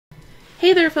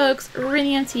Hey there folks,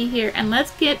 rinimt here, and let's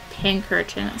get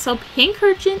Pincurchin. So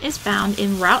Pincurchin is found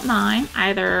in Route 9,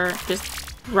 either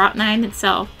just Route 9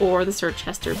 itself or the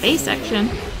Circhester base section,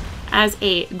 as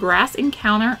a grass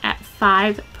encounter at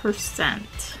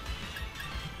 5%.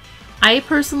 I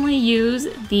personally use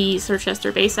the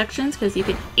Circhester base sections because you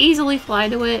can easily fly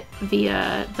to it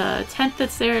via the tent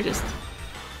that's there, just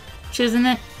choosing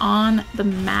it on the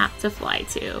map to fly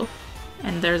to.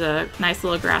 And there's a nice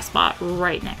little grass spot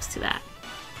right next to that.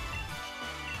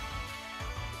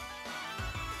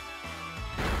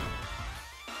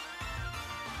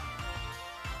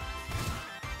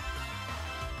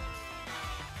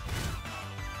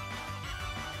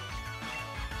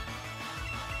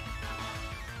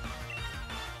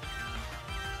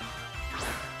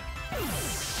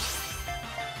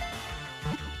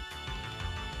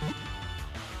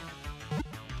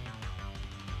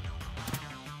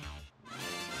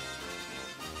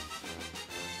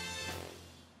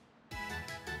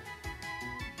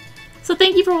 So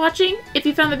thank you for watching. If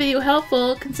you found the video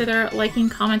helpful, consider liking,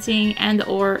 commenting, and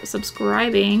or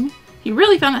subscribing. If you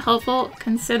really found it helpful,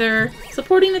 consider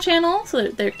supporting the channel so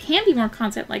that there can be more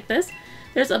content like this.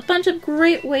 There's a bunch of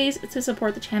great ways to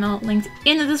support the channel linked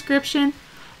in the description.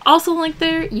 Also linked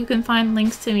there, you can find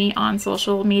links to me on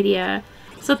social media.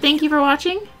 So thank you for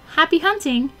watching, happy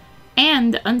hunting,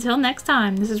 and until next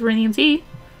time, this is rinimt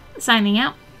signing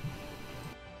out.